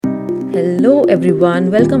Hello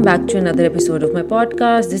everyone, welcome back to another episode of my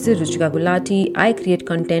podcast. This is Ruchika Gulati. I create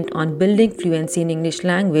content on building fluency in English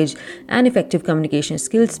language and effective communication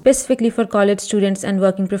skills specifically for college students and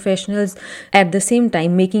working professionals, at the same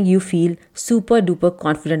time making you feel super duper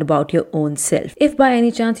confident about your own self. If by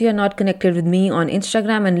any chance you are not connected with me on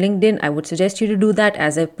Instagram and LinkedIn, I would suggest you to do that,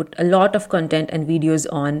 as I put a lot of content and videos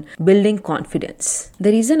on building confidence.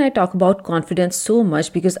 The reason I talk about confidence so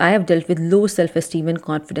much because I have dealt with low self-esteem and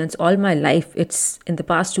confidence all my life. It's in the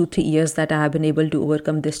past 2-3 years that I have been able to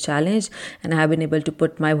overcome this challenge, and I have been able to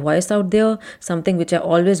put my voice out there, something which I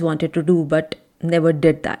always wanted to do but never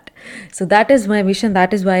did that. So that is my mission.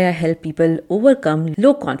 That is why I help people overcome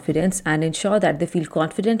low confidence and ensure that they feel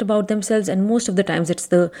confident about themselves, and most of the times it's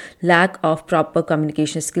the lack of proper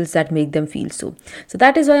communication skills that make them feel so. So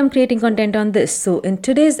that is why I'm creating content on this. So in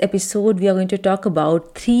today's episode we are going to talk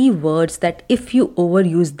about 3 words that if you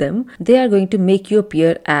overuse them, they are going to make you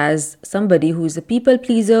appear as somebody who is a people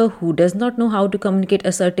pleaser, who does not know how to communicate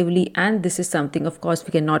assertively, and this is something of course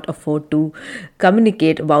we cannot afford to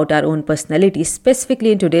communicate about our own personality,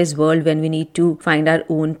 specifically in today's world when we need to find our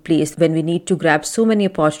own place, when we need to grab so many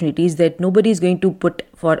opportunities that nobody is going to put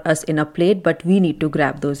for us in a plate, but we need to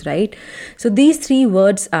grab those, right? So these 3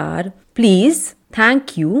 words are please,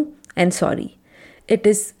 thank you, and sorry. It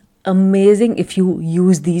is amazing if you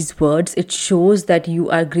use these words. It shows that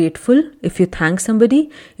you are grateful if you thank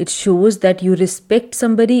somebody. It shows that you respect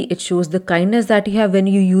somebody. It shows the kindness that you have when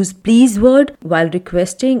you use please word while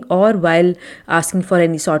requesting or while asking for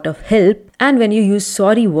any sort of help. And when you use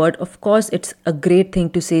sorry word, of course, it's a great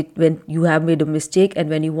thing to say when you have made a mistake and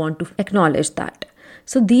when you want to acknowledge that.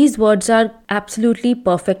 So these words are absolutely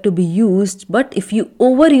perfect to be used, but if you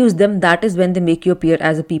overuse them, that is when they make you appear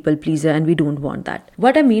as a people pleaser, and we don't want that.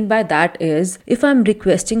 What I mean by that is, if I'm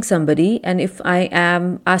requesting somebody and if I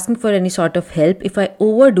am asking for any sort of help, if I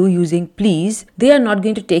overdo using please, they are not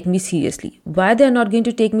going to take me seriously. Why they are not going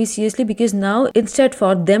to take me seriously? Because now instead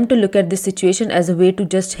for them to look at this situation as a way to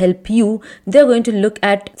just help you, they're going to look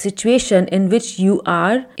at situation in which you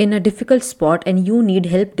are in a difficult spot and you need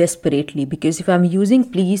help desperately. Because if I'm using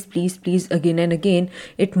please again and again,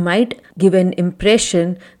 it might give an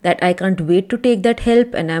impression that I can't wait to take that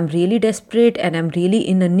help and I'm really desperate and I'm really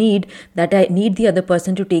in a need, that I need the other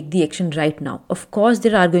person to take the action right now. Of course,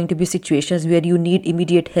 there are going to be situations where you need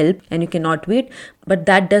immediate help and you cannot wait, but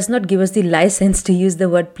that does not give us the license to use the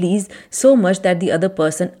word please so much that the other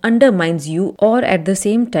person undermines you or at the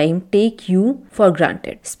same time take you for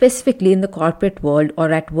granted. Specifically in the corporate world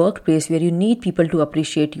or at workplace where you need people to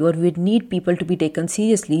appreciate you or you need people to be taken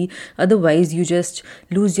seriously, otherwise you just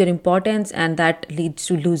lose your importance, and that leads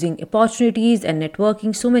to losing opportunities and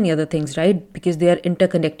networking, so many other things, right? Because they are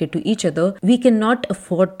interconnected to each other. We cannot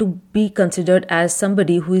afford to be considered as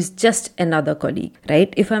somebody who is just another colleague,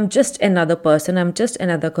 right? If I'm just another person, I'm just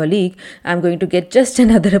another colleague, I'm going to get just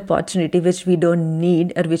another opportunity which we don't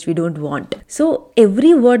need or which we don't want. So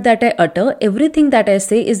every word that I utter, everything that I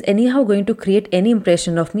say is anyhow going to create any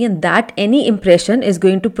impression of me, and that any impression is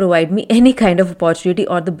going to provide me any kind of opportunity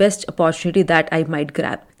or the best opportunity that I might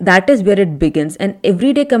grab. That is where it begins. And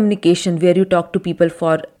everyday communication where you talk to people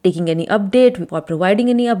for taking any update, for providing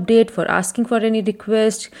any update, for asking for any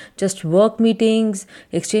request, just work meetings,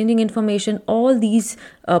 exchanging information, all these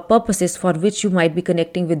purposes for which you might be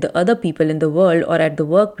connecting with the other people in the world or at the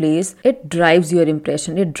workplace, it drives your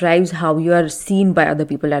impression. It drives how you are seen by other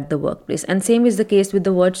people at the workplace. And same is the case with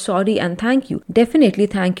the word sorry and thank you. Definitely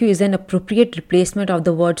thank you is an appropriate replacement of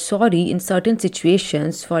the word sorry in certain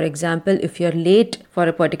situations. For example, if you're late for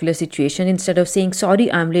a particular situation, instead of saying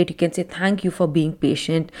sorry I'm late, you can say thank you for being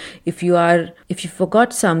patient. If you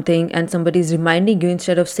forgot something and somebody is reminding you,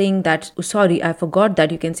 instead of saying that sorry I forgot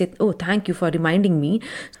that, you can say oh thank you for reminding me.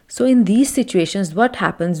 So in these situations, what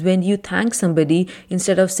happens when you thank somebody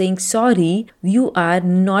instead of saying sorry, you are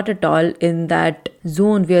not at all in that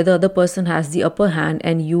zone where the other person has the upper hand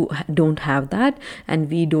and you don't have that,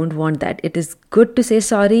 and we don't want that. It is good to say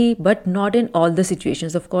sorry, but not in all the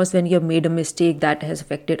situations. Of course, when you have made a mistake that has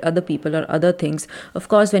affected other people or other things, of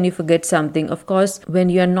course, when you forget something, of course, when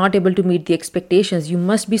you are not able to meet the expectations, you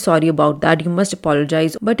must be sorry about that. You must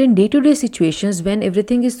apologize. But in day-to-day situations, when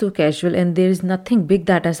everything is so casual and there is nothing big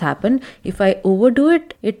that has happened, if I overdo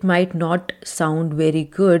it, it might not sound very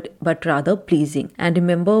good, but rather pleasing. And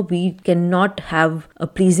remember, we cannot have a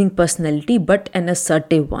pleasing personality, but an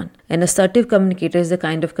assertive one. An assertive communicator is the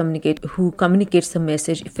kind of communicator who communicates the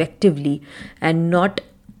message effectively and not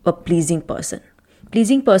a pleasing person.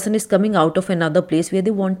 pleasing person is coming out of another place where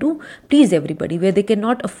they want to please everybody, where they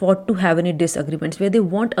cannot afford to have any disagreements, where they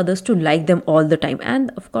want others to like them all the time.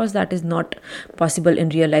 And of course, that is not possible in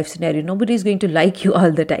real life scenario. Nobody is going to like you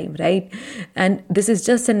all the time, right? And this is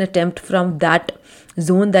just an attempt from that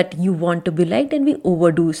zone that you want to be liked, and we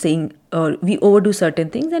overdo saying, or we overdo certain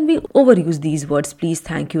things, and we overuse these words, please,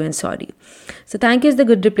 thank you, and sorry. So thank you is the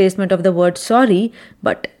good replacement of the word sorry.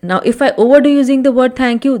 But now if I overdo using the word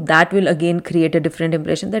thank you, that will again create a different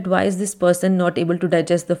impression, that why is this person not able to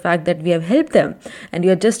digest the fact that we have helped them, and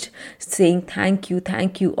you're just saying thank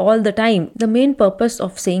you all the time. The main purpose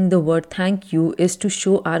of saying the word thank you is to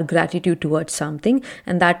show our gratitude towards something,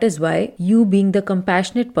 and that is why you, being the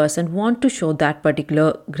compassionate person, want to show that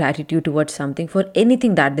particular gratitude towards something for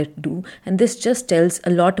anything that they do. And this just tells a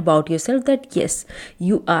lot about yourself, that yes,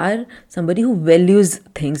 you are somebody who values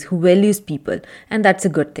things, who values people, and that's a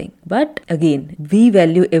good thing. But again, we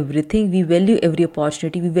value everything, we value every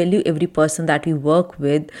opportunity, we value every person that we work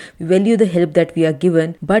with, we value the help that we are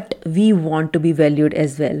given, but we want to be valued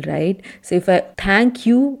as well, right? So if I thank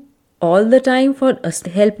you all the time for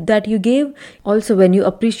help that you gave, also when you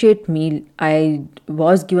appreciate me, I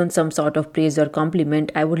was given some sort of praise or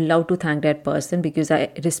compliment, I would love to thank that person because I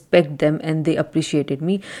respect them and they appreciated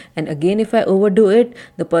me. And again, if I overdo it,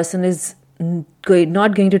 the person is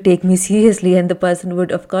not going to take me seriously, and the person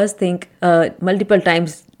would of course think multiple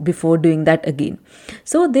times before doing that again.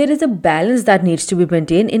 So there is a balance that needs to be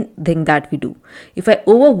maintained in thing that we do. If I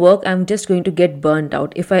overwork, I'm just going to get burnt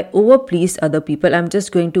out. If I overplease other people, I'm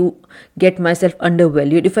just going to get myself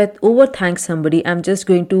undervalued. If I overthank somebody, I'm just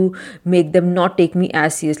going to make them not take me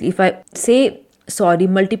as seriously. If I say sorry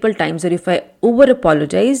multiple times, or if I over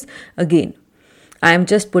apologize, again, I am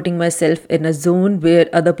just putting myself in a zone where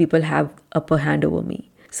other people have upper hand over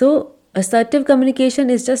me. So assertive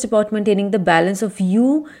communication is just about maintaining the balance of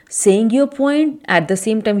you saying your point, at the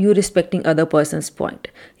same time you respecting other person's point.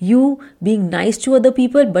 You being nice to other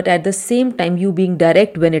people, but at the same time you being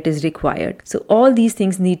direct when it is required. So all these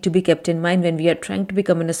things need to be kept in mind when we are trying to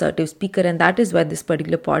become an assertive speaker, and that is why this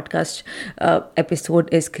particular podcast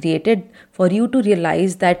episode is created, for you to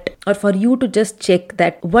realize that, or for you to just check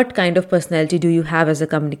that what kind of personality do you have as a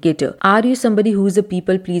communicator. Are you somebody who is a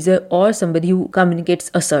people pleaser or somebody who communicates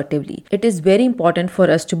assertively? It is very important for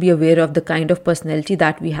us to be aware of the kind of personality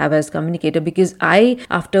that we have as communicator, because I,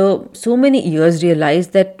 after so many years,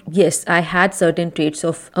 realized that yes, I had certain traits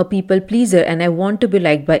of a people pleaser and I want to be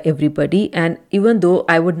liked by everybody. And even though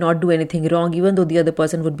I would not do anything wrong, even though the other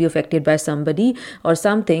person would be affected by somebody or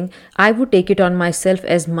something, I would take it on myself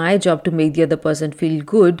as my job to make the other person feel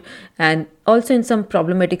good. And also in some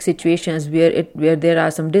problematic situations where there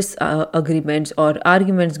are some disagreements or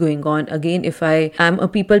arguments going on, again, if I am a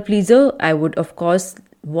people pleaser, I would of course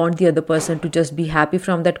want the other person to just be happy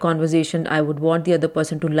from that conversation. I would want the other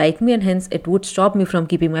person to like me, and hence it would stop me from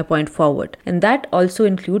keeping my point forward. And that also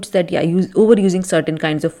includes that overusing certain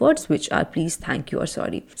kinds of words, which are please, thank you, or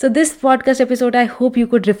sorry. So this podcast episode, I hope you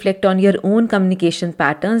could reflect on your own communication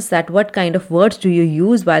patterns, that what kind of words do you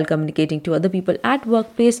use while communicating to other people at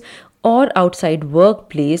workplace or outside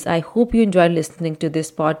workplace. I hope you enjoyed listening to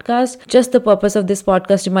this podcast. Just the purpose of this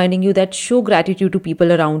podcast reminding you that show gratitude to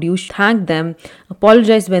people around you, thank them,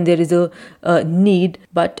 apologize when there is a need,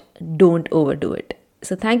 but don't overdo it.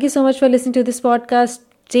 So thank you so much for listening to this podcast.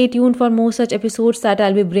 Stay tuned for more such episodes that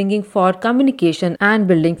I'll be bringing for communication and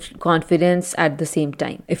building confidence at the same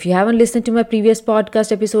time. If you haven't listened to my previous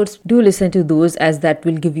podcast episodes, do listen to those, as that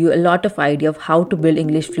will give you a lot of idea of how to build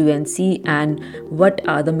English fluency and what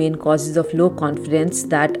are the main causes of low confidence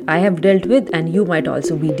that I have dealt with and you might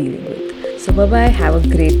also be dealing with. So bye-bye. Have a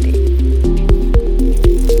great day.